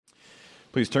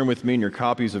Please turn with me in your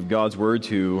copies of God's Word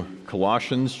to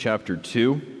Colossians chapter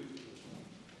 2.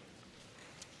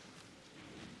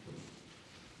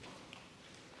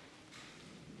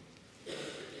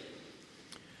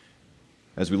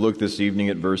 As we look this evening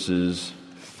at verses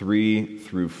 3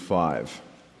 through 5.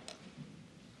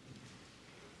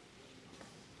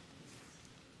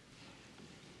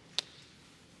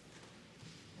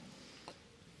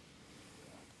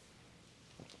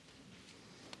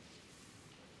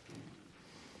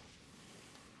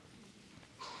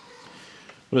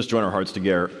 Let us join our hearts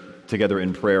together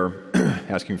in prayer,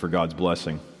 asking for God's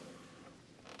blessing.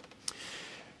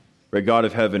 Great God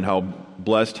of heaven, how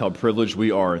blessed, how privileged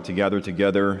we are to gather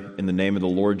together in the name of the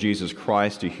Lord Jesus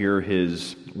Christ to hear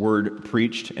His word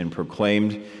preached and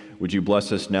proclaimed. Would you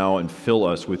bless us now and fill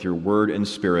us with your word and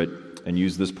spirit, and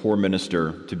use this poor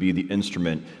minister to be the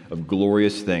instrument of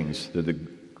glorious things, that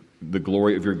the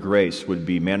glory of your grace would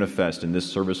be manifest in this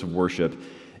service of worship,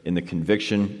 in the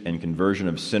conviction and conversion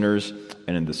of sinners,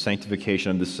 and in the sanctification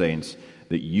of the saints,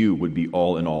 that you would be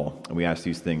all in all. And we ask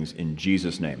these things in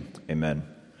Jesus' name. Amen.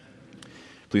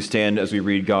 Please stand as we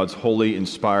read God's holy,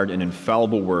 inspired, and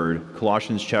infallible word,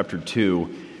 Colossians chapter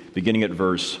 2, beginning at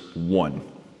verse 1.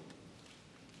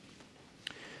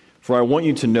 For I want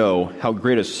you to know how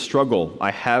great a struggle I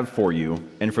have for you,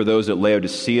 and for those at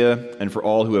Laodicea, and for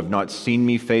all who have not seen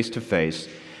me face to face,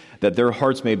 that their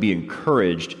hearts may be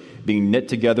encouraged, being knit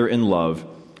together in love,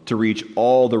 to reach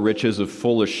all the riches of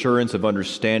full assurance of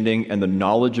understanding and the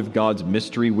knowledge of God's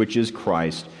mystery, which is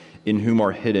Christ, in whom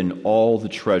are hidden all the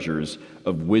treasures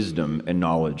of wisdom and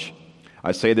knowledge.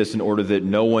 I say this in order that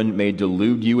no one may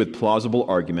delude you with plausible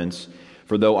arguments,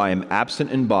 for though I am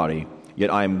absent in body,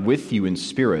 yet I am with you in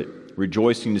spirit,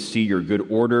 rejoicing to see your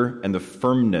good order and the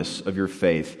firmness of your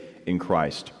faith in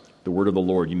Christ. The word of the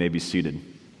Lord. You may be seated.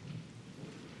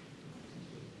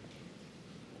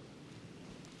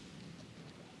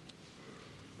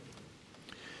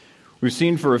 We've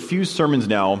seen for a few sermons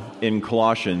now in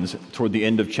Colossians, toward the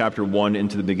end of chapter 1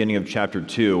 into the beginning of chapter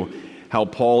 2, how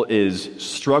Paul is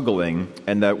struggling,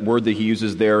 and that word that he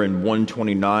uses there in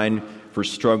 1:29 for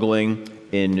struggling,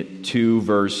 in 2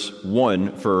 verse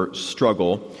 1 for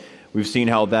struggle. We've seen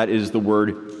how that is the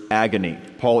word agony.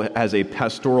 Paul has a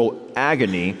pastoral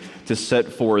agony to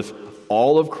set forth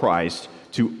all of Christ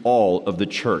to all of the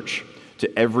church,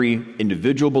 to every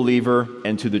individual believer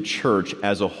and to the church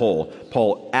as a whole.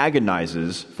 Paul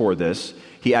agonizes for this.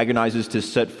 He agonizes to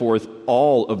set forth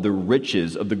all of the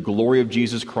riches of the glory of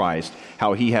Jesus Christ,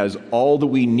 how he has all that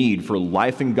we need for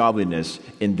life and godliness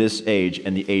in this age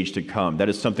and the age to come. That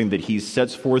is something that he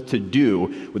sets forth to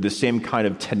do with the same kind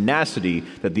of tenacity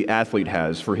that the athlete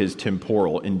has for his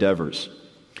temporal endeavors.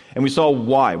 And we saw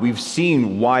why. We've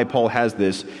seen why Paul has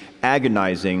this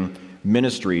agonizing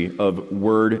ministry of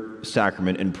word,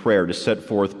 sacrament, and prayer to set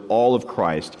forth all of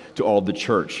Christ to all the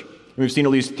church. We've seen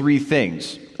at least three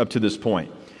things up to this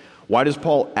point. Why does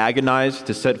Paul agonize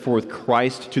to set forth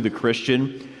Christ to the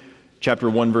Christian? Chapter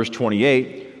 1, verse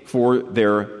 28, for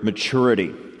their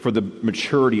maturity, for the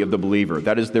maturity of the believer.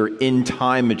 That is their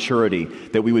in-time maturity,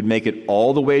 that we would make it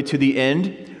all the way to the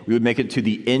end. We would make it to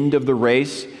the end of the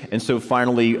race, and so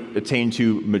finally attain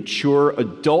to mature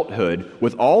adulthood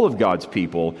with all of God's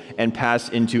people and pass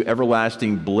into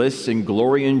everlasting bliss and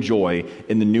glory and joy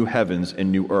in the new heavens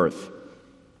and new earth.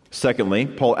 Secondly,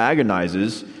 Paul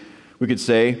agonizes, we could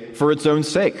say, for its own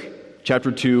sake.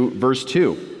 Chapter 2, verse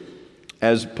 2.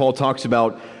 As Paul talks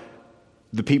about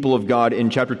the people of God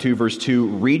in chapter 2, verse 2,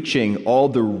 reaching all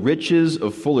the riches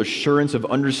of full assurance of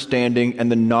understanding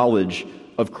and the knowledge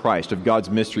of Christ, of God's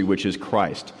mystery, which is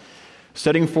Christ.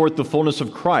 Setting forth the fullness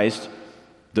of Christ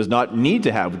does not need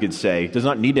to have, we could say, does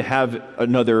not need to have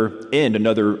another end,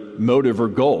 another motive or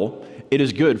goal. It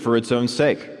is good for its own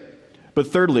sake. But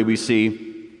thirdly, we see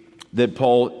that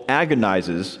Paul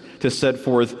agonizes to set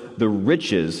forth the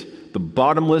riches, the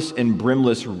bottomless and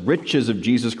brimless riches of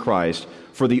Jesus Christ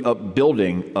for the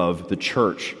upbuilding of the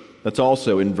church. That's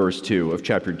also in verse 2 of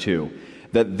chapter 2.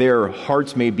 That their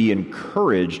hearts may be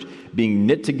encouraged, being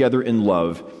knit together in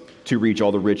love, to reach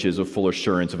all the riches of full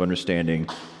assurance of understanding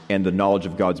and the knowledge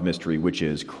of God's mystery, which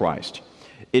is Christ.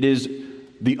 It is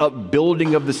the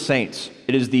upbuilding of the saints.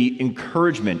 It is the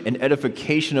encouragement and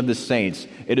edification of the saints.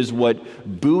 It is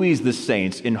what buoys the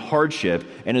saints in hardship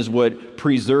and is what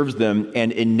preserves them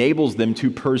and enables them to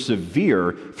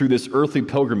persevere through this earthly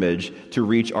pilgrimage to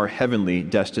reach our heavenly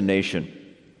destination.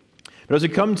 But as we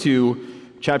come to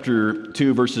chapter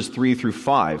 2, verses 3 through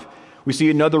 5, we see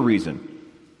another reason.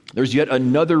 There's yet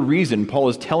another reason Paul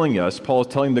is telling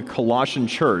the Colossian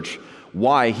church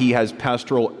why he has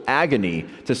pastoral agony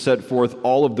to set forth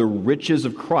all of the riches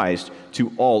of Christ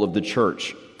to all of the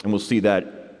church. And we'll see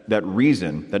that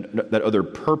reason, that other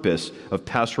purpose of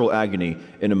pastoral agony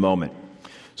in a moment.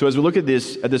 So as we look at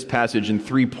this passage in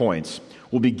 3 points,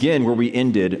 we'll begin where we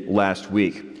ended last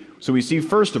week. So we see,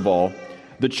 first of all,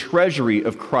 the treasury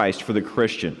of Christ for the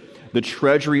Christian. The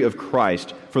treasury of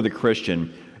Christ for the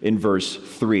Christian in verse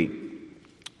 3.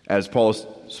 As Paul has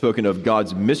spoken of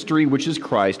God's mystery, which is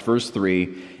Christ, verse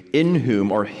 3, in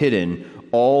whom are hidden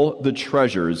all the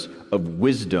treasures of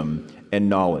wisdom and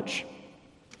knowledge.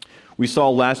 We saw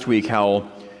last week how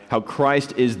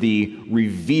Christ is the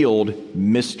revealed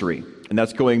mystery. And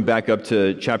that's going back up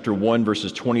to chapter 1,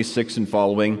 verses 26 and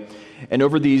following. And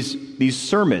over these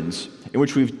sermons in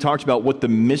which we've talked about what the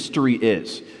mystery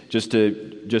is, just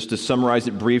to summarize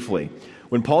it briefly.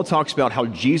 When Paul talks about how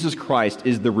Jesus Christ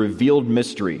is the revealed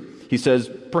mystery, he says,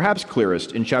 perhaps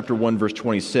clearest in chapter 1, verse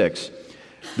 26,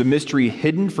 the mystery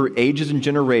hidden for ages and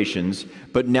generations,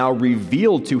 but now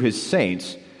revealed to his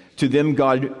saints. To them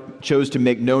God chose to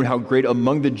make known how great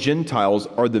among the Gentiles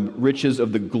are the riches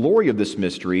of the glory of this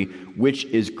mystery, which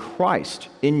is Christ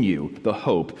in you, the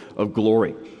hope of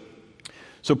glory.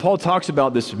 So Paul talks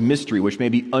about this mystery, which may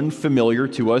be unfamiliar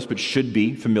to us, but should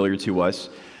be familiar to us,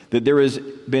 that there has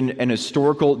been an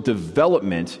historical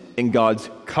development in God's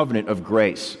covenant of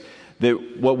grace.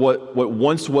 That what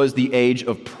once was the age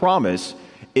of promise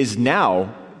is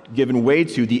now given way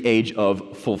to the age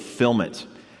of fulfillment.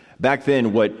 Back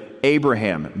then, what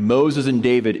Abraham, Moses, and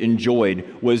David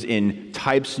enjoyed was in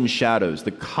types and shadows,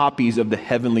 the copies of the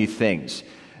heavenly things.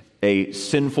 A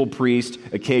sinful priest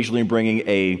occasionally bringing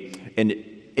an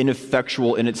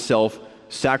ineffectual in itself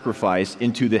sacrifice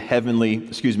into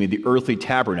the earthly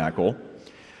tabernacle.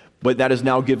 But that is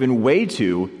now given way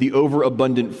to the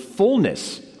overabundant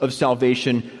fullness of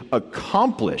salvation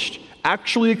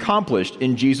actually accomplished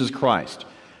in Jesus Christ,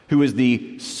 who is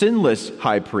the sinless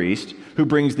high priest, who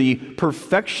brings the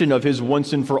perfection of his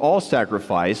once and for all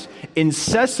sacrifice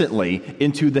incessantly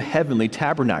into the heavenly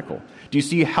tabernacle. Do you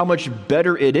see how much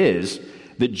better it is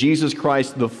that Jesus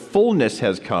Christ, the fullness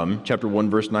has come, chapter 1,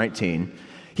 verse 19.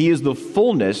 He is the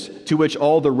fullness to which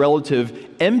all the relative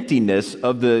emptiness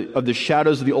of the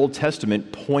shadows of the Old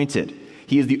Testament pointed.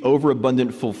 He is the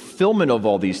overabundant fulfillment of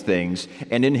all these things,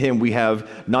 and in him we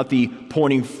have not the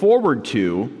pointing forward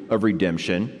to of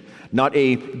redemption, not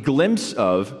a glimpse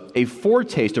of, a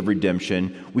foretaste of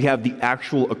redemption. We have the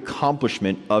actual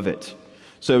accomplishment of it.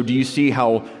 So do you see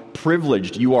how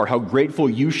privileged you are, how grateful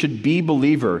you should be,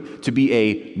 believer, to be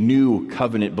a new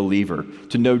covenant believer,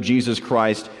 to know Jesus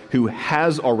Christ who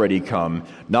has already come,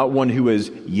 not one who is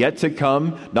yet to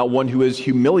come, not one who is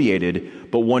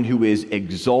humiliated, but one who is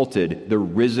exalted, the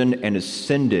risen and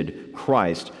ascended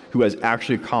Christ who has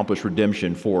actually accomplished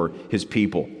redemption for his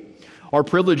people. Our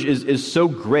privilege is so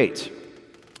great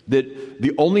that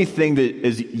the only thing that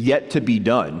is yet to be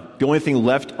done, the only thing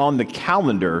left on the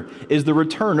calendar, is the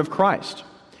return of Christ.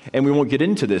 And we won't get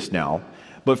into this now,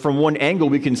 but from one angle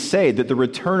we can say that the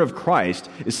return of Christ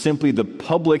is simply the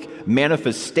public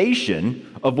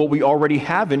manifestation of what we already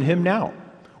have in him now.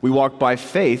 We walk by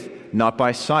faith, not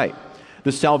by sight.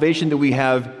 The salvation that we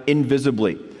have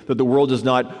invisibly, that the world does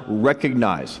not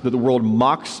recognize, that the world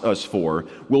mocks us for,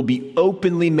 will be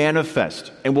openly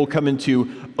manifest and will come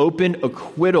into open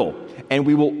acquittal, and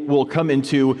we will come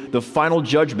into the final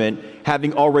judgment,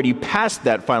 having already passed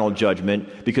that final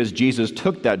judgment because Jesus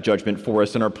took that judgment for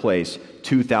us in our place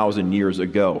 2,000 years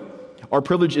ago. Our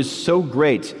privilege is so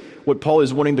great. What Paul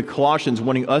is wanting the Colossians,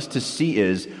 wanting us to see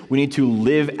is we need to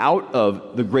live out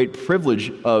of the great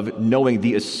privilege of knowing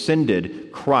the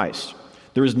ascended Christ.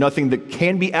 There is nothing that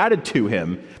can be added to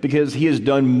him because he has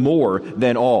done more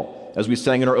than all. As we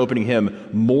sang in our opening hymn,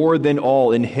 more than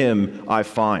all in him I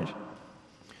find.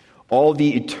 All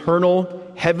the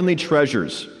eternal heavenly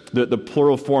treasures, the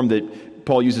plural form that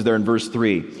Paul uses there in verse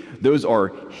 3, those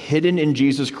are hidden in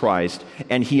Jesus Christ,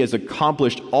 and he has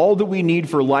accomplished all that we need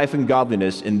for life and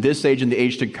godliness in this age and the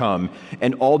age to come,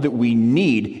 and all that we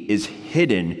need is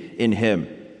hidden in him.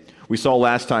 We saw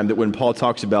last time that when Paul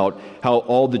talks about how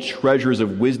all the treasures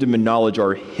of wisdom and knowledge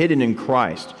are hidden in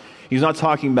Christ, he's not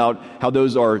talking about how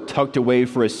those are tucked away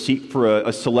for a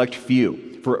select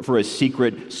few, for a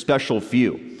secret, special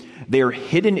few. They are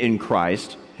hidden in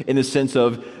Christ in the sense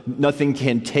of nothing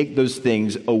can take those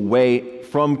things away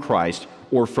from Christ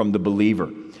or from the believer.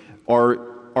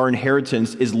 Our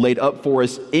inheritance is laid up for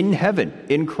us in heaven,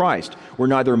 in Christ, where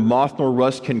neither moth nor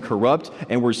rust can corrupt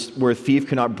and where a thief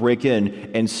cannot break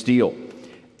in and steal.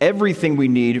 Everything we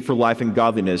need for life and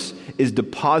godliness is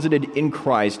deposited in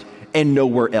Christ and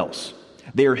nowhere else.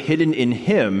 They are hidden in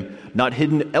him, not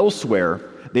hidden elsewhere.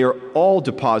 They are all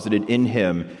deposited in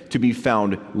him to be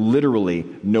found literally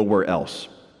nowhere else.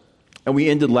 And we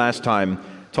ended last time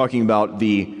talking about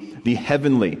the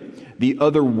heavenly, the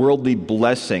otherworldly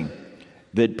blessing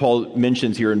that Paul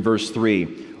mentions here in verse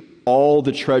 3. All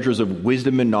the treasures of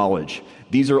wisdom and knowledge.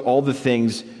 These are all the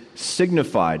things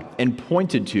signified and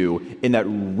pointed to in that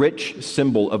rich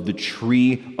symbol of the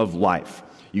tree of life.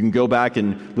 You can go back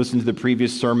and listen to the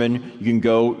previous sermon. You can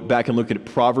go back and look at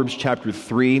Proverbs chapter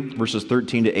 3, verses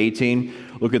 13 to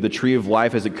 18. Look at the tree of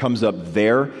life as it comes up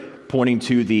there, pointing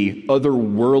to the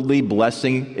otherworldly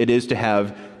blessing it is to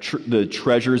have the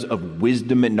treasures of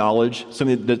wisdom and knowledge,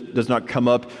 something that does not come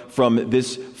up from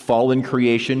this fallen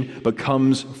creation, but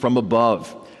comes from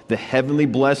above. The heavenly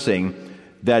blessing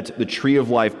that the tree of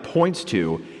life points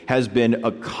to has been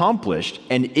accomplished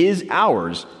and is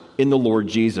ours in the Lord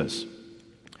Jesus.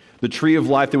 The tree of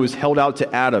life that was held out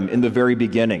to Adam in the very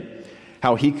beginning,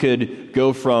 how he could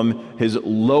go from his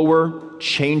lower,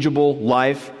 changeable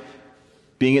life,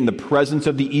 being in the presence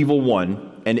of the evil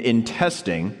one, and in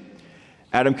testing,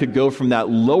 Adam could go from that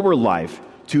lower life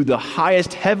to the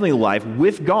highest heavenly life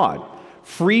with God,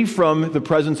 free from the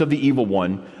presence of the evil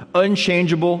one,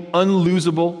 unchangeable,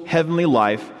 unlosable heavenly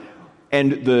life,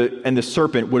 and the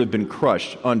serpent would have been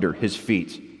crushed under his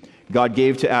feet. God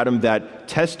gave to Adam that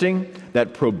testing,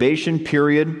 that probation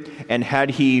period, and had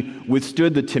he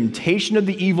withstood the temptation of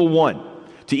the evil one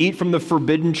to eat from the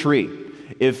forbidden tree,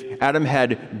 if Adam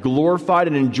had glorified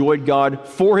and enjoyed God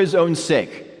for his own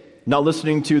sake, not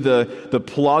listening to the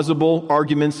plausible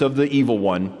arguments of the evil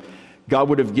one, God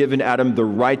would have given Adam the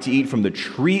right to eat from the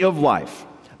tree of life,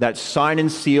 that sign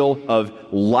and seal of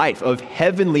life, of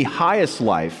heavenly highest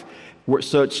life,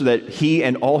 such that he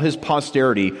and all his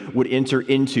posterity would enter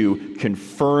into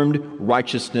confirmed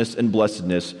righteousness and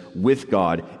blessedness with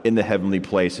God in the heavenly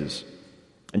places.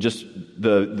 And just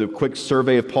the quick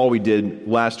survey of Paul we did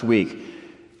last week,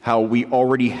 how we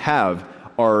already have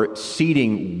our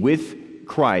seating with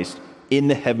Christ in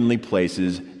the heavenly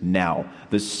places now.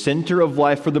 The center of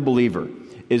life for the believer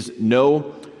is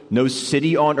no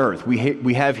city on earth.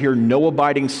 We have here no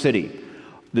abiding city.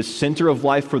 The center of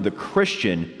life for the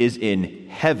Christian is in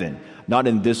heaven, not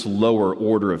in this lower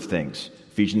order of things.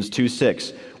 Ephesians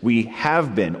 2:6, we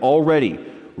have been already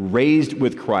raised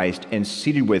with Christ and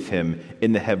seated with him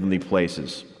in the heavenly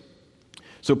places.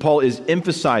 So Paul is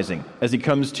emphasizing, as he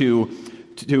comes to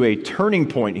a turning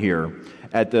point here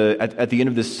at the end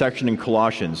of this section in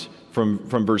Colossians, from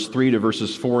verse 3 to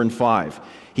verses 4 and 5,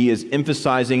 he is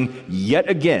emphasizing yet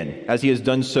again, as he has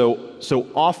done so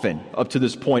often up to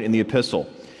this point in the epistle,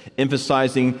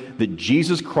 emphasizing that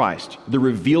Jesus Christ, the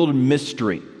revealed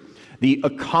mystery, the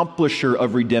accomplisher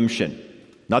of redemption,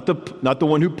 not the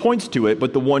one who points to it,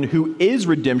 but the one who is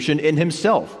redemption in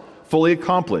himself, fully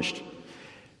accomplished.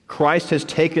 Christ has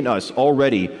taken us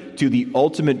already to the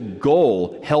ultimate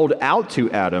goal held out to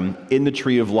Adam in the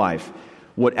tree of life.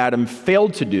 What Adam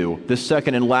failed to do, the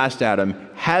second and last Adam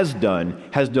has done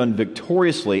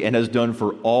victoriously, and has done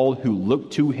for all who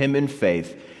look to him in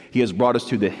faith. He has brought us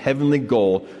to the heavenly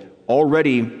goal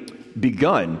already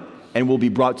begun and will be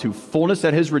brought to fullness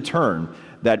at his return,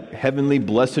 that heavenly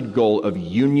blessed goal of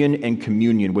union and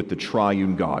communion with the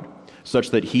triune God,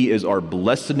 such that he is our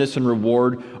blessedness and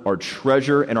reward, our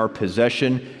treasure and our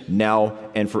possession now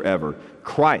and forever.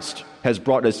 Christ has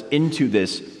brought us into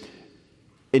this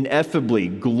ineffably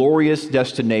glorious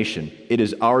destination. It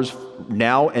is ours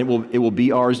now, and it will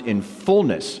be ours in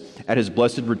fullness at his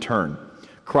blessed return.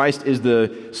 Christ is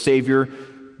the Savior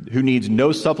who needs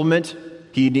no supplement.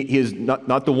 He is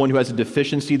not the one who has a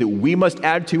deficiency that we must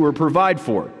add to or provide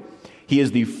for. He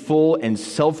is the full and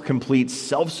self-complete,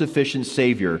 self-sufficient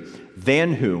Savior,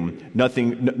 than whom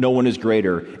no one is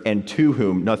greater, and to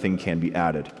whom nothing can be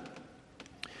added.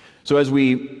 So as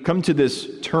we come to this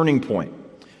turning point,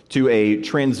 to a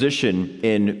transition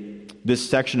in this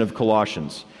section of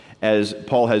Colossians, as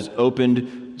Paul has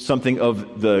opened something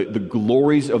of the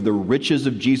glories of the riches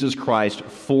of Jesus Christ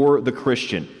for the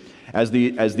Christian, as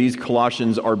these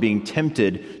Colossians are being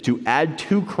tempted to add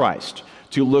to Christ,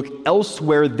 to look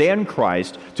elsewhere than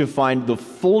Christ, to find the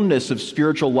fullness of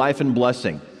spiritual life and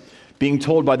blessing, being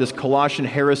told by this Colossian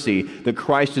heresy that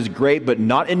Christ is great but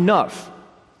not enough.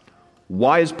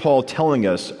 Why is Paul telling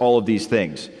us all of these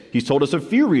things? He's told us a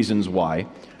few reasons why,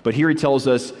 but here he tells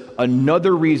us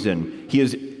another reason. He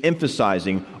is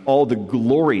emphasizing all the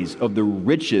glories of the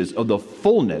riches of the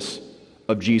fullness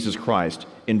of Jesus Christ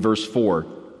in verse 4.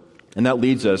 And that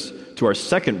leads us to our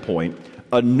second point,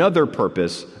 another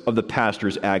purpose of the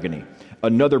pastor's agony.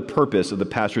 Another purpose of the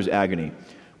pastor's agony,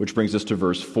 which brings us to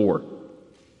verse 4.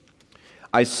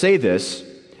 I say this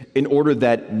in order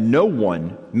that no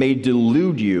one may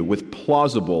delude you with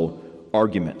plausible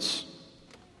arguments.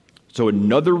 So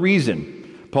another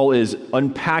reason Paul is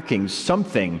unpacking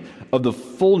something of the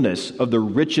fullness of the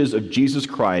riches of Jesus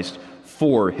Christ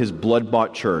for his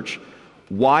blood-bought church.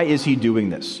 Why is he doing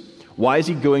this? Why is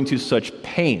he going to such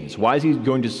pains? Why is he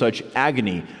going to such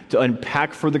agony to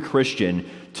unpack for the Christian,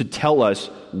 to tell us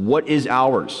what is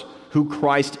ours, who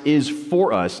Christ is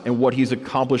for us, and what he's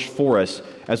accomplished for us,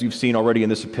 as we've seen already in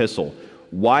this epistle?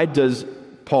 Why does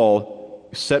Paul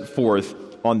set forth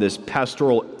on this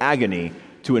pastoral agony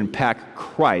to unpack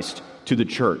Christ to the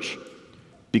church?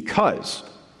 Because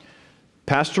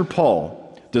Pastor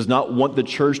Paul does not want the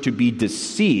church to be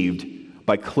deceived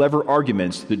by clever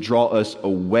arguments that draw us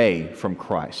away from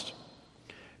Christ.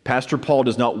 Pastor Paul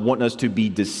does not want us to be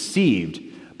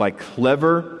deceived by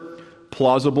clever,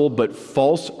 plausible, but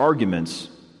false arguments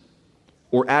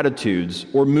or attitudes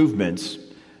or movements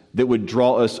that would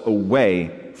draw us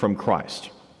away from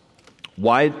Christ.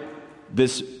 Why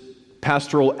this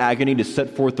pastoral agony to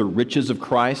set forth the riches of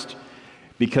Christ?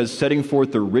 Because setting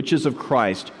forth the riches of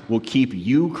Christ will keep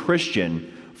you,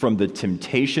 Christian, from the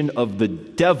temptation of the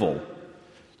devil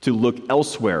to look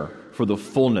elsewhere for the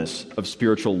fullness of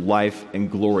spiritual life and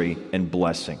glory and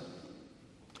blessing.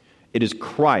 It is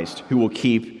Christ who will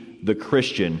keep the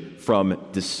Christian from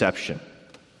deception.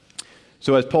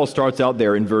 So as Paul starts out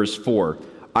there in verse 4,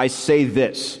 I say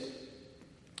this.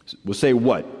 We'll say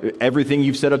what? Everything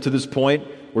you've said up to this point,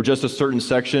 or just a certain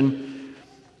section?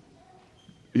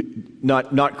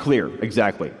 Not clear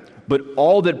exactly. But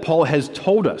all that Paul has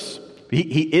told us,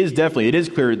 it is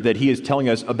clear that he is telling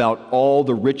us about all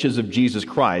the riches of Jesus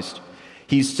Christ.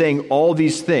 He's saying all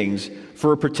these things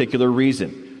for a particular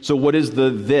reason. So what is the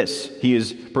this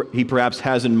he perhaps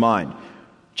has in mind?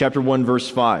 Chapter 1, verse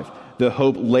 5, the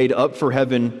hope laid up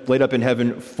in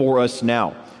heaven for us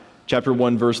now. Chapter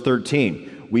 1, verse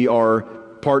 13, we are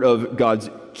part of God's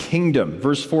kingdom.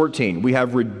 Verse 14, we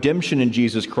have redemption in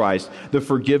Jesus Christ, the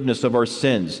forgiveness of our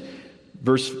sins.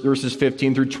 Verses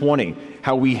 15 through 20,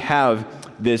 how we have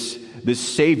this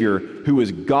Savior who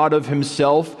is God of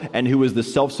himself and who is the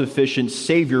self-sufficient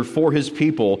Savior for his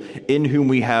people, in whom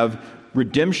we have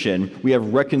redemption, we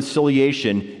have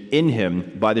reconciliation in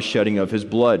him by the shedding of his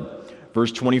blood.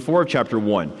 Verse 24 of chapter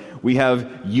 1, we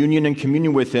have union and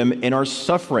communion with him in our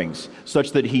sufferings,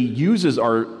 such that he uses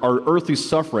our earthly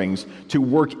sufferings to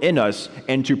work in us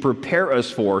and to prepare us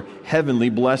for heavenly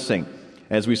blessing.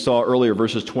 As we saw earlier,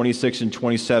 verses 26 and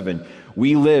 27,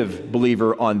 we live,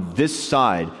 believer, on this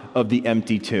side of the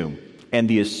empty tomb and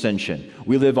the ascension.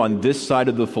 We live on this side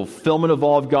of the fulfillment of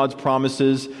all of God's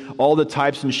promises. All the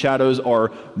types and shadows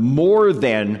are more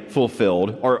than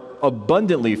fulfilled, are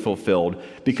abundantly fulfilled,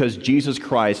 because Jesus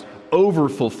Christ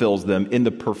over-fulfills them in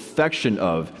the perfection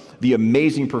of, the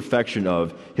amazing perfection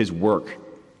of his work.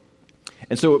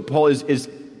 And so Paul is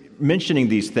mentioning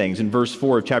these things in verse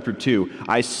 4 of chapter 2.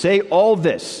 I say all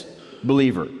this,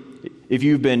 believer. If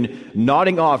you've been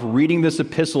nodding off reading this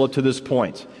epistle up to this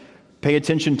point, pay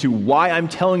attention to why I'm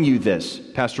telling you this.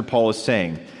 Pastor Paul is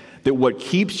saying that what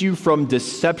keeps you from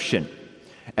deception,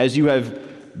 as you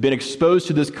have been exposed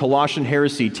to this Colossian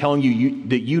heresy telling you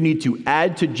that you need to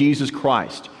add to Jesus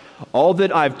Christ, all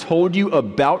that I've told you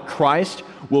about Christ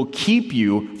will keep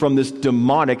you from this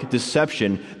demonic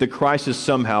deception that Christ is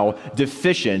somehow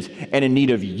deficient and in need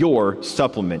of your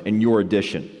supplement and your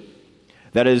addition.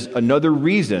 That is another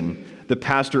reason the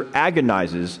pastor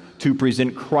agonizes to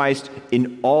present Christ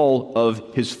in all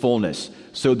of his fullness,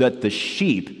 so that the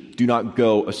sheep do not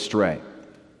go astray.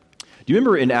 Do you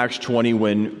remember in Acts 20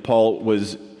 when Paul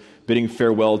was bidding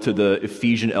farewell to the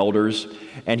Ephesian elders,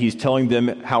 and he's telling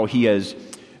them how he has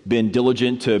been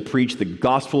diligent to preach the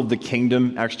gospel of the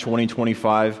kingdom, Acts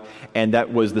 20:25, and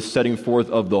that was the setting forth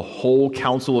of the whole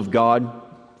counsel of God,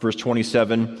 verse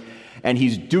 27. And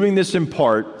he's doing this in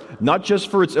part, not just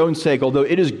for its own sake, although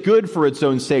it is good for its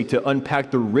own sake to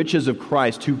unpack the riches of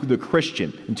Christ to the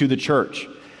Christian and to the church.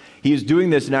 He is doing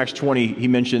this in Acts 20, he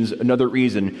mentions another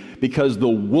reason, because the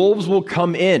wolves will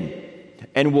come in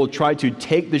and will try to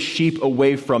take the sheep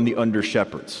away from the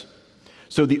under-shepherds.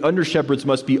 So the under-shepherds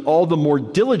must be all the more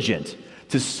diligent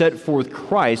to set forth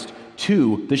Christ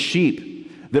to the sheep.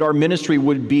 That our ministry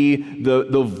would be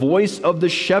the voice of the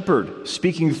shepherd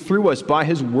speaking through us by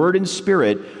his word and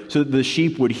spirit, so that the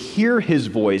sheep would hear his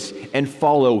voice and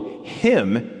follow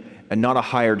him and not a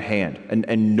hired hand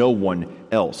and no one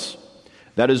else.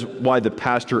 That is why the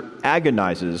pastor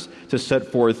agonizes to set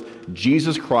forth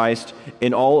Jesus Christ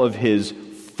in all of his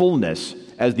fullness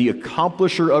as the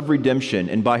accomplisher of redemption,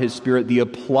 and by his Spirit the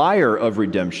applier of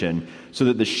redemption, so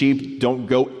that the sheep don't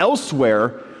go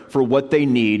elsewhere for what they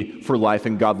need for life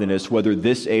and godliness, whether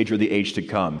this age or the age to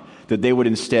come. That they would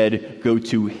instead go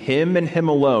to him and him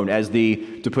alone as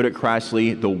the, to put it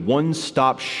crassly, the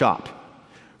one-stop shop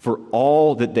for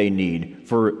all that they need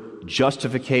for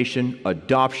justification,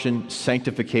 adoption,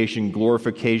 sanctification,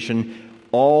 glorification,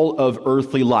 all of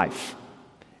earthly life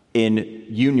in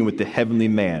union with the heavenly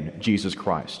man, Jesus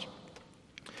Christ.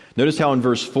 Notice how in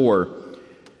verse 4,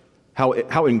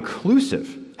 how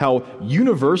inclusive, how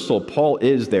universal Paul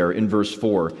is there in verse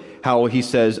 4, how he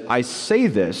says, I say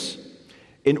this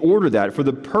in order that, for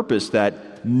the purpose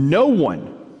that no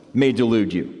one may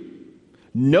delude you.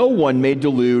 No one may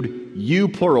delude you,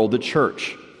 plural, the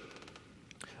church.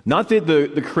 Not that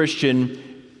the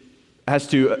Christian has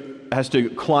to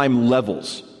climb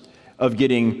levels of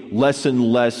getting less and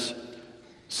less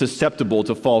susceptible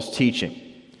to false teaching.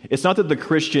 It's not that the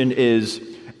Christian is,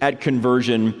 at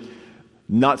conversion,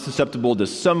 not susceptible to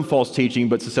some false teaching,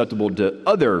 but susceptible to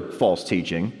other false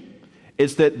teaching.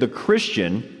 It's that the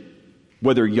Christian,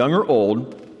 whether young or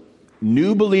old,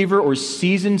 new believer or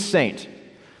seasoned saint,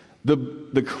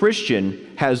 the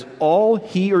Christian has all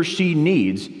he or she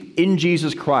needs in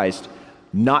Jesus Christ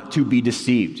not to be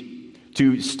deceived,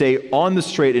 to stay on the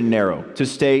straight and narrow, to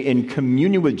stay in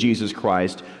communion with Jesus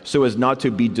Christ so as not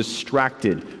to be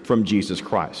distracted from Jesus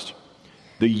Christ.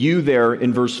 The you there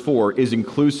in verse 4 is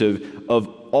inclusive of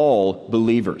all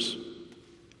believers.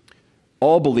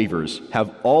 All believers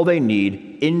have all they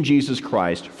need in Jesus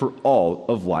Christ for all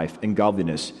of life and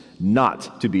godliness,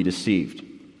 not to be deceived.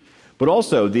 But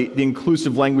also the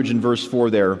inclusive language in verse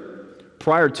 4 there,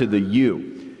 prior to the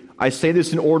you. I say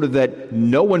this in order that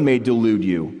no one may delude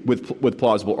you with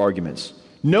plausible arguments.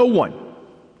 No one.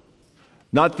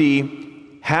 Not the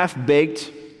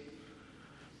half-baked,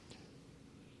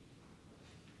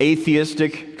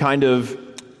 atheistic kind of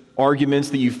arguments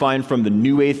that you find from the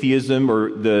new atheism or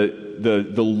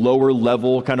the lower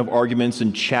level kind of arguments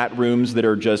in chat rooms that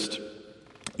are just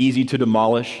easy to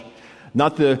demolish.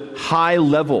 Not the high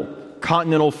level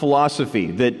continental philosophy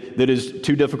that is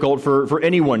too difficult for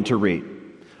anyone to read.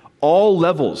 All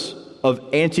levels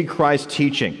of antichrist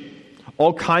teaching,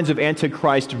 all kinds of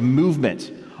antichrist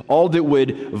movement, all that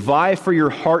would vie for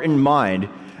your heart and mind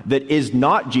that is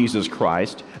not Jesus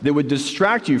Christ, that would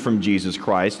distract you from Jesus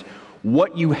Christ.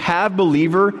 What you have,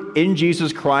 believer, in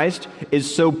Jesus Christ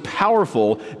is so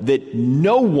powerful that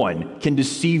no one can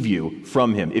deceive you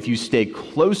from him if you stay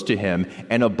close to him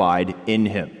and abide in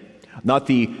him. Not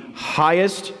the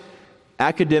highest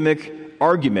academic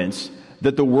arguments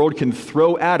that the world can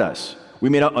throw at us. We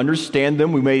may not understand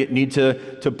them. We may need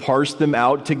to parse them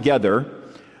out together.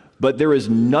 But there is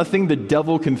nothing the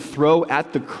devil can throw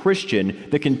at the Christian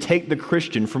that can take the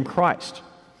Christian from Christ.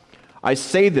 I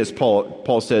say this,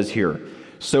 Paul says here,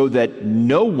 so that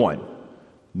no one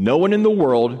in the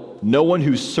world, no one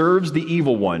who serves the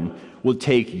evil one will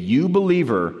take you,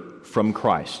 believer, from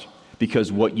Christ.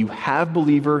 Because what you have,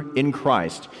 believer, in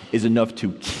Christ is enough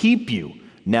to keep you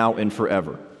now and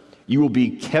forever. You will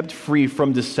be kept free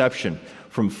from deception,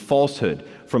 from falsehood,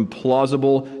 from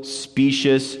plausible,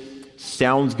 specious,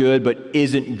 sounds good but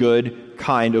isn't good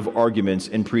kind of arguments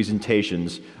and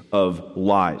presentations of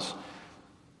lies.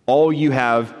 All you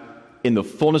have in the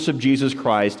fullness of Jesus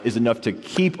Christ is enough to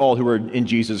keep all who are in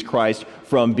Jesus Christ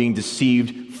from being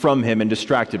deceived from him and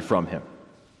distracted from him.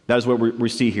 That is what we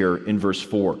see here in verse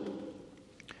 4.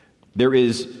 There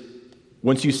is,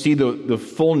 once you see the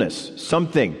fullness,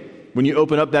 something, when you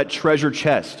open up that treasure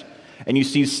chest and you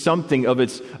see something of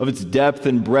its depth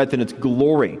and breadth and its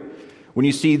glory, when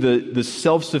you see the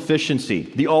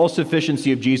self-sufficiency, the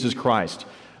all-sufficiency of Jesus Christ,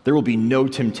 there will be no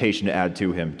temptation to add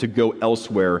to him, to go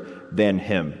elsewhere than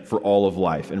him for all of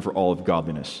life and for all of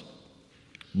godliness.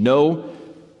 No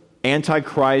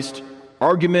antichrist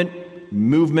argument,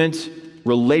 movement,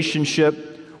 relationship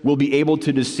will be able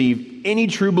to deceive any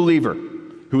true believer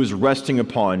who is resting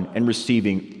upon and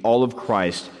receiving all of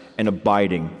Christ and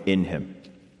abiding in him.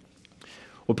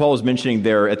 What Paul is mentioning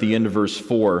there at the end of verse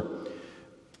 4,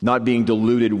 not being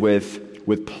deluded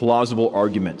with plausible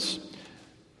arguments,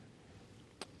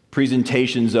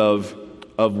 presentations of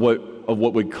what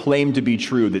would claim to be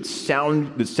true that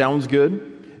sounds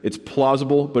good, it's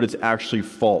plausible, but it's actually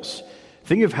false.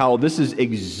 Think of how this is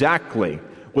exactly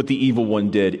what the evil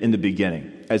one did in the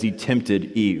beginning as he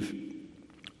tempted Eve.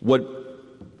 What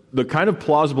the kind of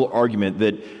plausible argument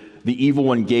that the evil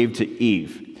one gave to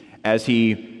Eve as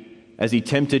he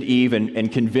tempted Eve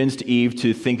and convinced Eve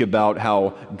to think about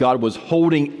how God was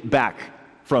holding back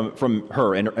from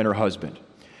her and her husband,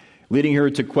 leading her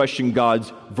to question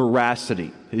God's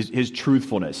veracity, his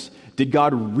truthfulness. Did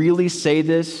God really say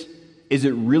this? Is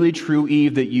it really true,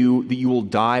 Eve, that you will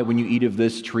die when you eat of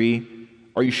this tree?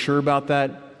 Are you sure about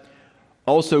that?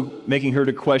 Also making her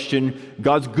to question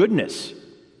God's goodness.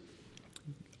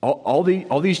 All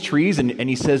these trees, and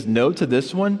he says no to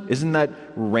this one? Isn't that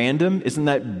random? Isn't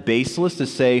that baseless to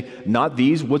say, not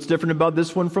these? What's different about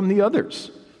this one from the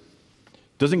others?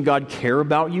 Doesn't God care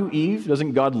about you, Eve?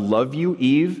 Doesn't God love you,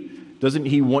 Eve? Doesn't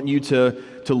he want you to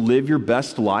live your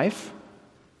best life?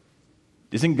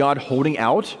 Isn't God holding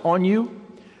out on you?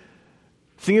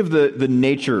 Think of the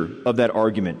nature of that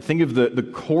argument. Think of the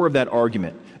core of that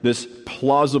argument, this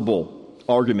plausible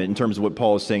argument in terms of what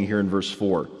Paul is saying here in verse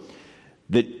 4.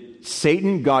 That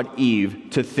Satan got Eve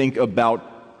to think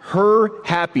about her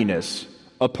happiness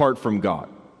apart from God.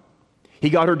 He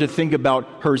got her to think about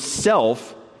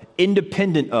herself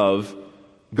independent of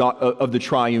God, of the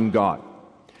triune God.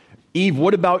 Eve,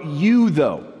 what about you,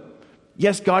 though?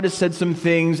 Yes, God has said some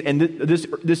things, and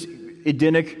this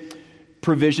Edenic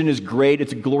provision is great.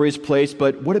 It's a glorious place,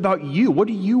 but what about you? What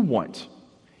do you want?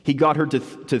 He got her to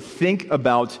think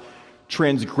about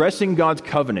transgressing God's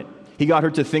covenant. He got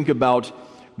her to think about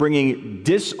bringing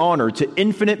dishonor to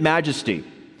infinite majesty.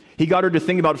 He got her to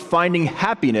think about finding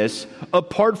happiness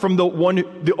apart from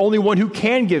the only one who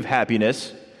can give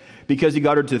happiness, because he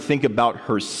got her to think about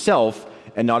herself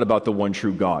and not about the one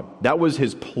true God. That was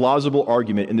his plausible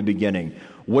argument in the beginning.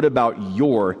 What about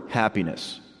your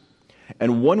happiness?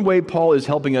 And one way Paul is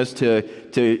helping us to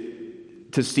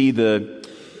see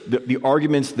the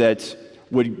arguments that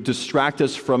would distract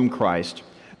us from Christ,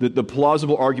 the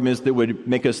plausible arguments that would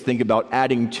make us think about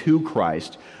adding to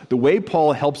Christ, the way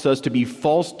Paul helps us to be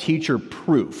false teacher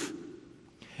proof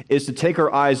is to take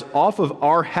our eyes off of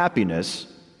our happiness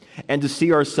and to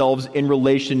see ourselves in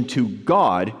relation to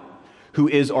God, who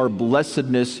is our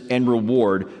blessedness and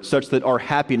reward, such that our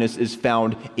happiness is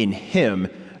found in him,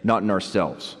 not in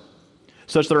ourselves.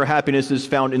 Such that our happiness is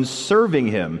found in serving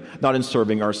him, not in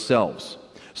serving ourselves.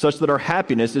 Such that our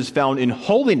happiness is found in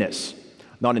holiness,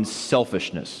 not in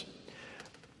selfishness.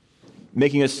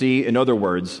 Making us see, in other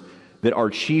words, that our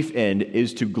chief end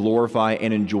is to glorify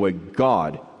and enjoy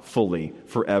God fully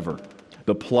forever.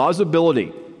 The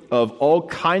plausibility of all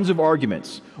kinds of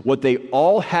arguments, what they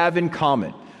all have in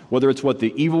common, whether it's what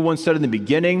the evil one said in the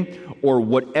beginning or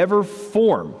whatever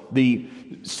form, the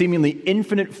seemingly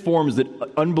infinite forms that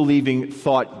unbelieving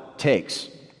thought takes,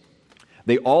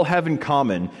 they all have in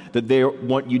common that they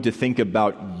want you to think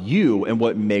about you and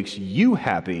what makes you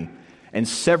happy, and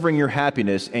severing your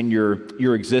happiness and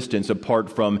your existence apart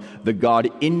from the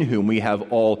God in whom we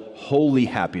have all holy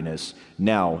happiness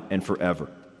now and forever.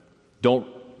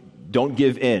 Don't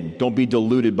give in. Don't be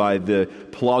deluded by the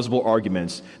plausible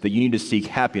arguments that you need to seek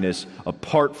happiness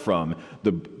apart from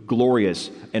the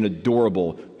glorious and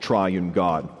adorable triune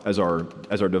God, as our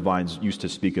divines used to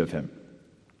speak of him.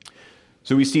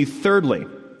 So we see, thirdly,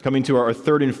 coming to our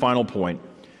third and final point,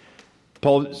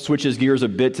 Paul switches gears a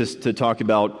bit to talk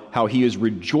about how he is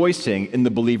rejoicing in the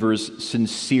believer's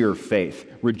sincere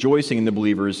faith. Rejoicing in the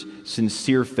believer's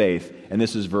sincere faith. And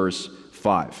this is verse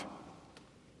 5.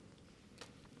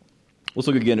 Let's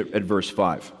look again at verse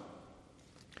 5.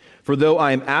 For though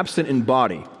I am absent in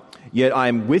body, yet I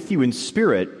am with you in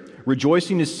spirit,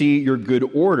 rejoicing to see your good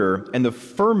order and the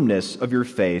firmness of your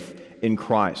faith in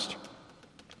Christ.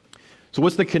 So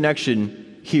what's the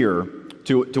connection here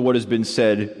to what has been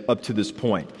said up to this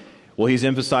point? Well, he's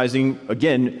emphasizing,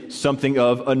 again, something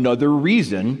of another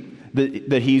reason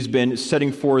that he's been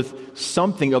setting forth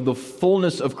something of the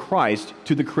fullness of Christ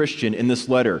to the Christian in this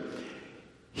letter.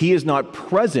 He is not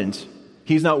present.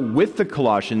 He's not with the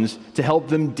Colossians to help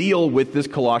them deal with this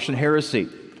Colossian heresy.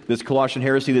 This Colossian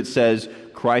heresy that says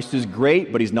Christ is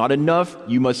great, but he's not enough.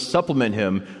 You must supplement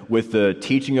him with the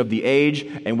teaching of the age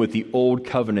and with the old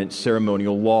covenant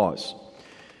ceremonial laws.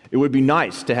 It would be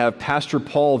nice to have Pastor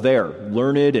Paul there,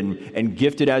 learned and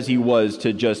gifted as he was,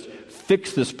 to just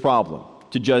fix this problem,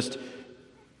 to just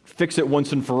fix it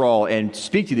once and for all and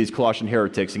speak to these Colossian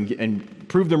heretics and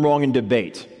prove them wrong in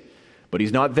debate. But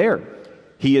he's not there.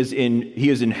 He is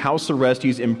in house arrest.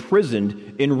 He's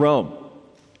imprisoned in Rome.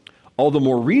 All the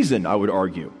more reason, I would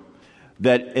argue,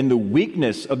 that in the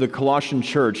weakness of the Colossian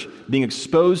church being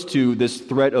exposed to this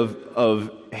threat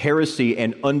of heresy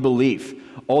and unbelief,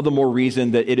 all the more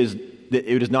reason that it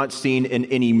is not seen in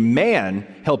any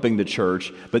man helping the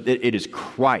church, but that it is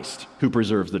Christ who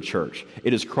preserves the church.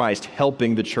 It is Christ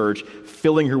helping the church,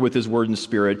 filling her with his word and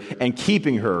spirit, and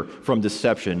keeping her from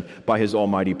deception by his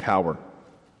almighty power.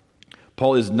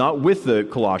 Paul is not with the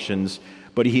Colossians,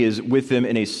 but he is with them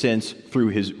in a sense through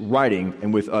his writing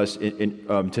and with us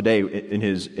today in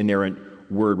his inerrant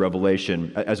word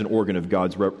revelation, as an organ of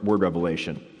God's word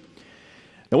revelation.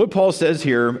 Now, what Paul says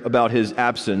here about his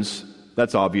absence,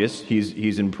 that's obvious.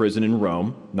 He's in prison in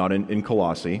Rome, not in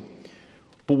Colossae.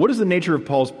 But what is the nature of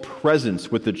Paul's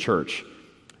presence with the church?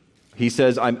 He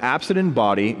says, I'm absent in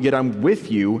body, yet I'm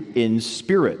with you in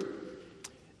spirit.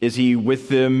 Is he with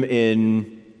them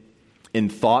in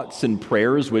thoughts and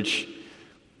prayers, which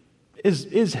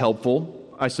is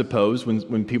helpful, I suppose,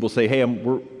 when people say, hey,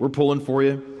 we're pulling for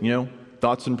you,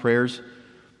 thoughts and prayers.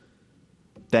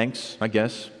 Thanks, I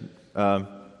guess.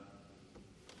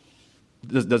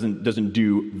 This doesn't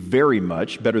do very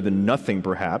much, better than nothing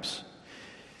perhaps.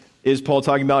 Is Paul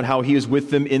talking about how he is with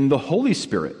them in the Holy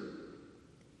Spirit?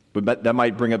 But that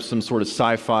might bring up some sort of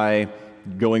sci-fi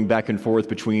going back and forth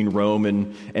between Rome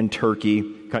and Turkey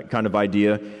kind of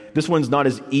idea. This one's not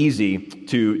as easy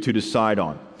to decide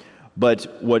on.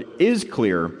 But what is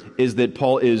clear is that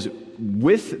Paul is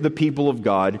with the people of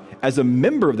God as a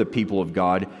member of the people of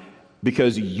God,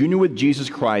 because union with Jesus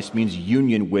Christ means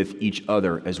union with each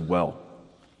other as well.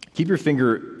 Keep your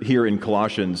finger here in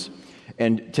Colossians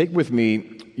and take with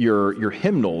me your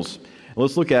hymnals.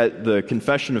 Let's look at the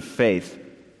Confession of Faith,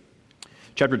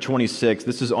 chapter 26.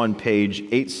 This is on page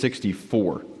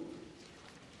 864.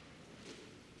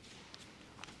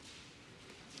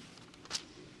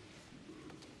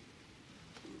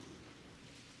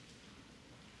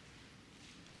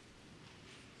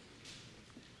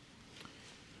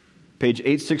 Page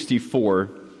 864,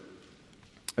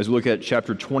 as we look at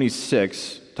chapter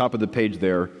 26, top of the page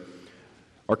there,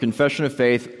 our Confession of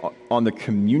Faith on the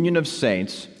Communion of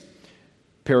Saints,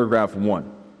 paragraph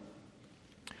 1.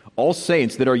 All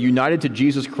saints that are united to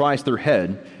Jesus Christ, their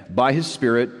head, by his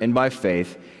Spirit and by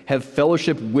faith, have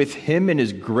fellowship with him in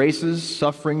his graces,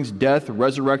 sufferings, death,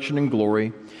 resurrection, and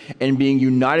glory, and being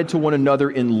united to one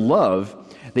another in love,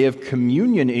 they have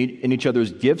communion in each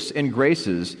other's gifts and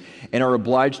graces, and are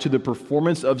obliged to the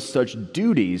performance of such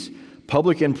duties,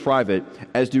 public and private,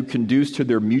 as do conduce to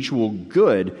their mutual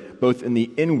good, both in the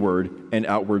inward and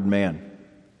outward man.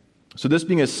 So this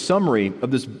being a summary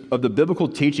of the biblical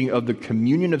teaching of the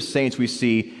communion of saints, we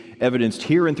see evidenced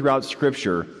here and throughout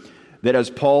Scripture that as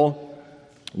Paul,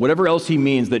 whatever else he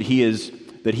means, that he is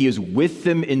with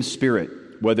them in spirit,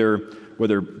 whether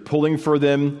pulling for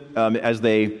them as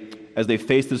they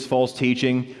face this false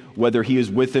teaching, whether he is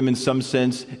with them in some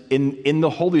sense in the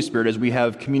Holy Spirit, as we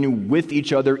have communion with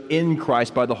each other in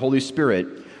Christ by the Holy Spirit.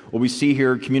 What we see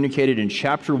here communicated in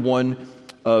chapter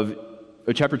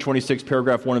 26,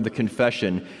 paragraph 1 of the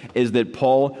Confession, is that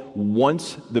Paul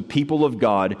wants the people of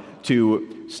God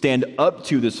to stand up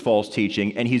to this false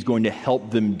teaching, and he's going to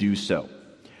help them do so.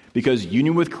 Because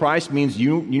union with Christ means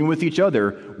union with each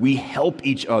other. We help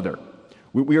each other.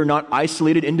 We are not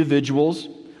isolated individuals.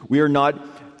 We are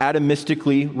not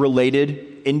atomistically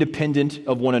related, independent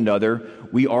of one another.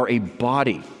 We are a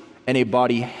body, and a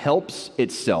body helps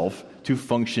itself to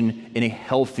function in a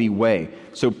healthy way.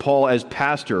 So Paul, as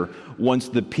pastor, wants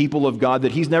the people of God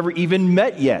that he's never even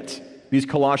met yet, these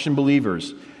Colossian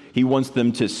believers, he wants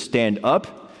them to stand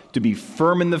up, to be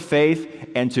firm in the faith,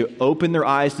 and to open their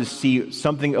eyes to see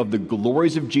something of the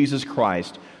glories of Jesus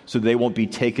Christ, so they won't be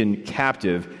taken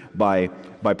captive by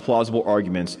plausible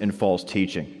arguments and false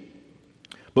teaching.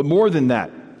 But more than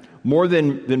that, more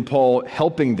than Paul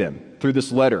helping them through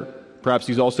this letter, perhaps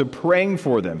he's also praying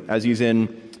for them as he's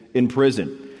in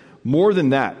prison. More than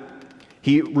that,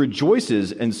 he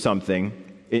rejoices in something,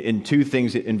 in two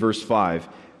things in verse 5,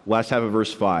 last half of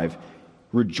verse 5,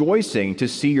 rejoicing to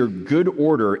see your good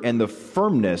order and the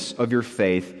firmness of your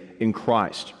faith in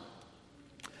Christ.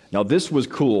 Now, this was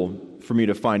cool for me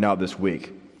to find out this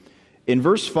week. In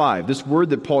verse 5, this word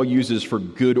that Paul uses for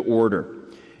good order,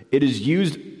 it is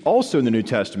used also in the New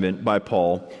Testament by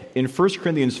Paul in 1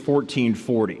 Corinthians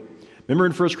 14:40. Remember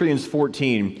in 1 Corinthians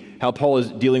 14 how Paul is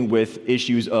dealing with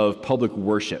issues of public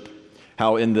worship,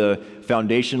 how in the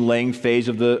foundation laying phase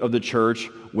of the church,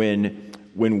 when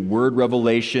word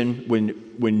revelation, when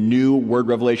new word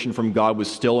revelation from God was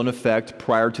still in effect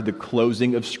prior to the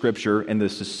closing of Scripture and the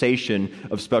cessation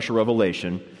of special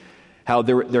revelation, how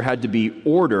there had to be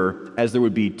order as there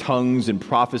would be tongues and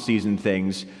prophecies and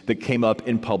things that came up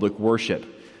in public worship.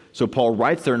 So Paul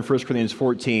writes there in 1 Corinthians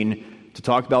 14 to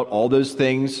talk about all those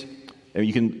things. And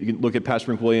you can look at Pastor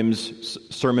Frank Williams'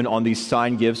 sermon on these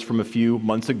sign gifts from a few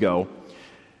months ago.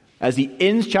 As he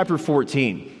ends chapter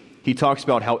 14, he talks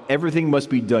about how everything must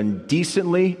be done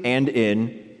decently and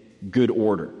in good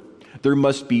order. There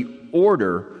must be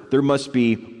order, there must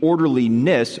be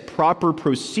orderliness, proper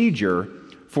procedure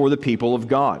for the people of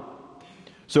God.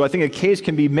 So I think a case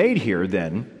can be made here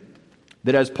then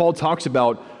that as Paul talks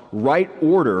about right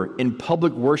order in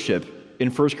public worship in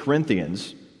 1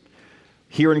 Corinthians,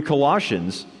 here in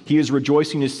Colossians, he is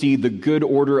rejoicing to see the good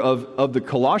order of the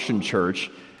Colossian church,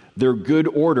 their good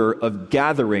order of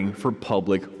gathering for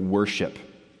public worship.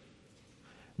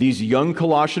 These young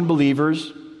Colossian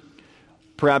believers,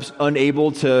 perhaps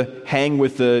unable to hang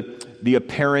with the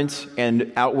apparent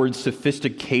and outward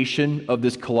sophistication of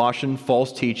this Colossian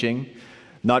false teaching,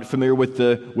 not familiar with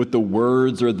the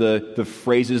words or the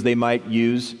phrases they might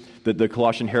use that the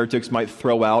Colossian heretics might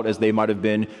throw out as they might have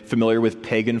been familiar with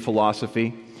pagan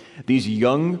philosophy. These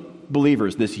young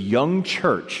believers, this young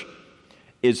church,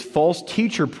 is false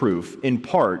teacher proof in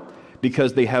part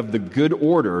because they have the good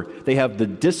order, they have the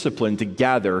discipline to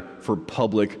gather for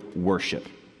public worship.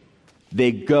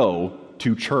 They go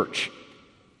to church.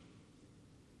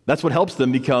 That's what helps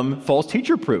them become false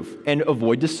teacher proof and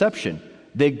avoid deception.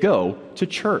 They go to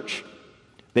church.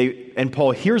 And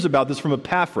Paul hears about this from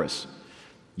Epaphras.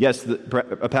 Yes,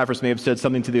 Epaphras may have said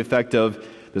something to the effect of,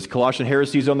 this Colossian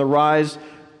heresy is on the rise.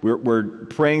 We're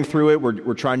praying through it.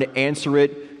 We're trying to answer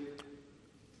it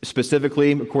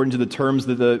specifically according to the terms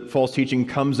that the false teaching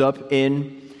comes up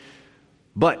in.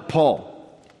 But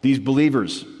Paul, these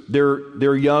believers,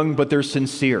 they're young, but they're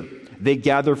sincere. They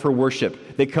gather for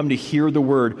worship. They come to hear the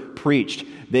word preached.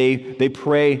 They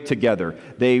pray together.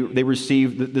 They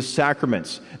receive the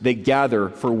sacraments. They gather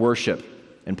for worship.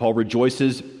 And Paul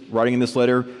rejoices, writing in this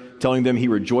letter, telling them he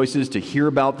rejoices to hear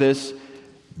about this.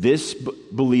 This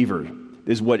believer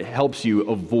is what helps you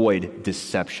avoid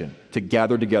deception, to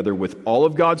gather together with all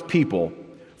of God's people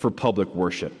for public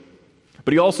worship.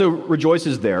 But he also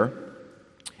rejoices there,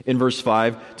 in verse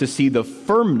 5, to see the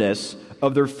firmness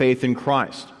of their faith in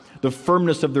Christ. The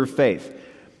firmness of their faith.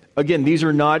 Again, these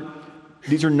are not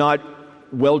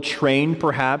well-trained,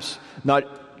 perhaps, not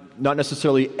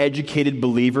necessarily educated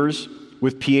believers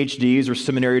with PhDs or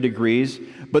seminary degrees,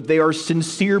 but they are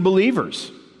sincere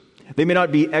believers. They may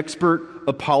not be expert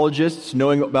apologists,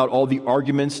 knowing about all the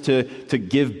arguments to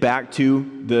give back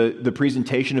to the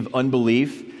presentation of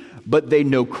unbelief, but they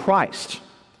know Christ.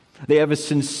 They have a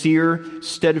sincere,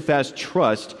 steadfast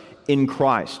trust in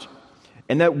Christ.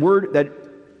 And that word,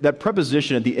 that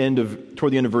preposition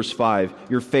toward the end of verse 5,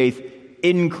 your faith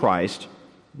in Christ,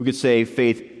 we could say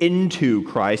faith into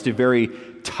Christ, a very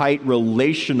tight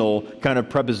relational kind of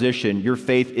preposition. Your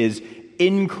faith is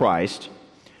in Christ.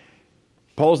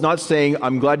 Paul's not saying,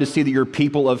 I'm glad to see that you're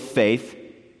people of faith,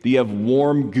 that you have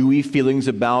warm, gooey feelings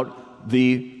about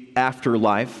the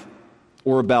afterlife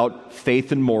or about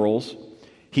faith and morals.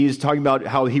 He's talking about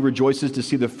how he rejoices to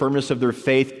see the firmness of their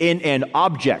faith in an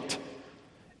object,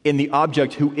 in the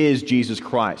object who is Jesus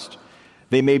Christ.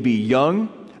 They may be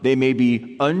young, they may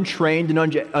be untrained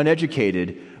and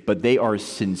uneducated, but they are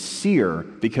sincere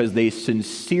because they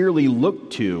sincerely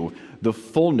look to the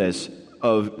fullness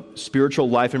of spiritual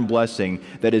life and blessing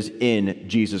that is in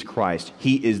Jesus Christ.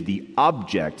 He is the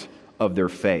object of their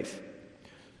faith.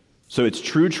 So it's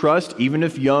true trust, even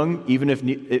if young, even if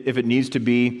it needs to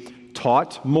be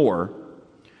taught more,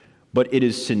 but it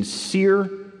is sincere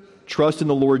trust in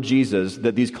the Lord Jesus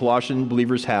that these Colossian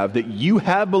believers have, that you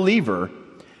have, believer,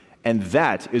 and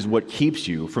that is what keeps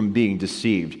you from being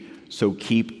deceived. So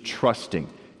keep trusting,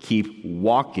 keep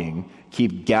walking,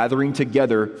 keep gathering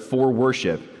together for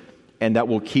worship, and that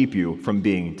will keep you from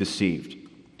being deceived.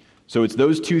 So it's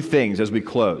those two things as we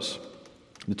close.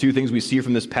 The two things we see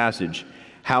from this passage.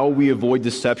 How we avoid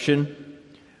deception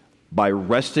by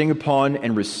resting upon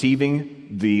and receiving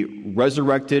the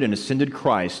resurrected and ascended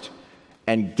Christ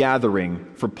and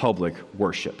gathering for public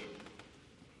worship.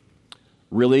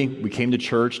 Really, we came to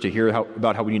church to hear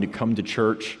about how we need to come to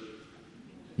church?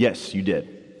 Yes, you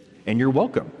did. And you're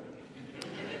welcome.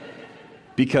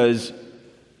 Because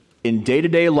in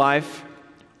day-to-day life,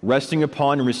 resting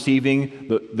upon and receiving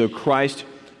the Christ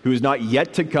who is not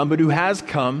yet to come, but who has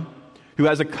come, who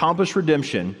has accomplished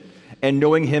redemption, and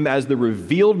knowing him as the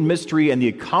revealed mystery and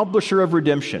the accomplisher of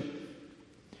redemption,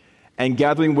 and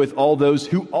gathering with all those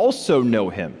who also know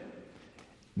him,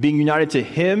 being united to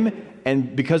him,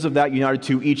 and because of that, united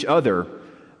to each other.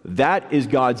 That is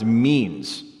God's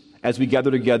means as we gather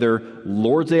together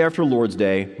Lord's Day after Lord's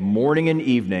Day, morning and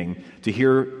evening, to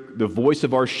hear the voice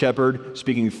of our shepherd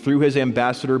speaking through his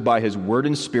ambassador by his word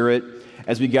and spirit,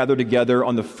 as we gather together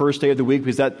on the first day of the week,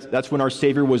 because that's when our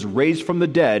Savior was raised from the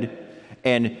dead,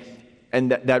 and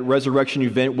that resurrection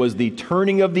event was the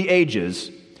turning of the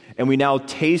ages, and we now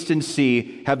taste and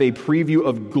see, have a preview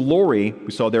of glory.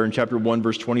 We saw there in chapter 1,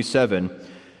 verse 27.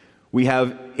 We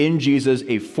have in Jesus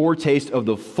a foretaste of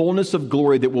the fullness of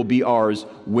glory that will be ours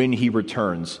when he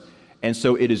returns. And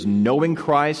so it is knowing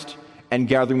Christ and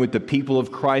gathering with the people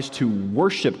of Christ to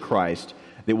worship Christ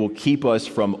that will keep us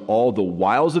from all the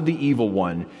wiles of the evil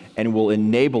one and will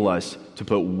enable us to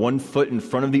put one foot in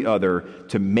front of the other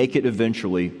to make it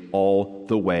eventually all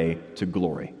the way to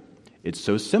glory. It's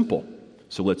so simple.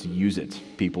 So let's use it,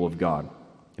 people of God.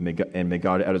 And may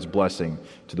God add his blessing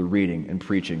to the reading and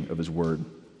preaching of his word.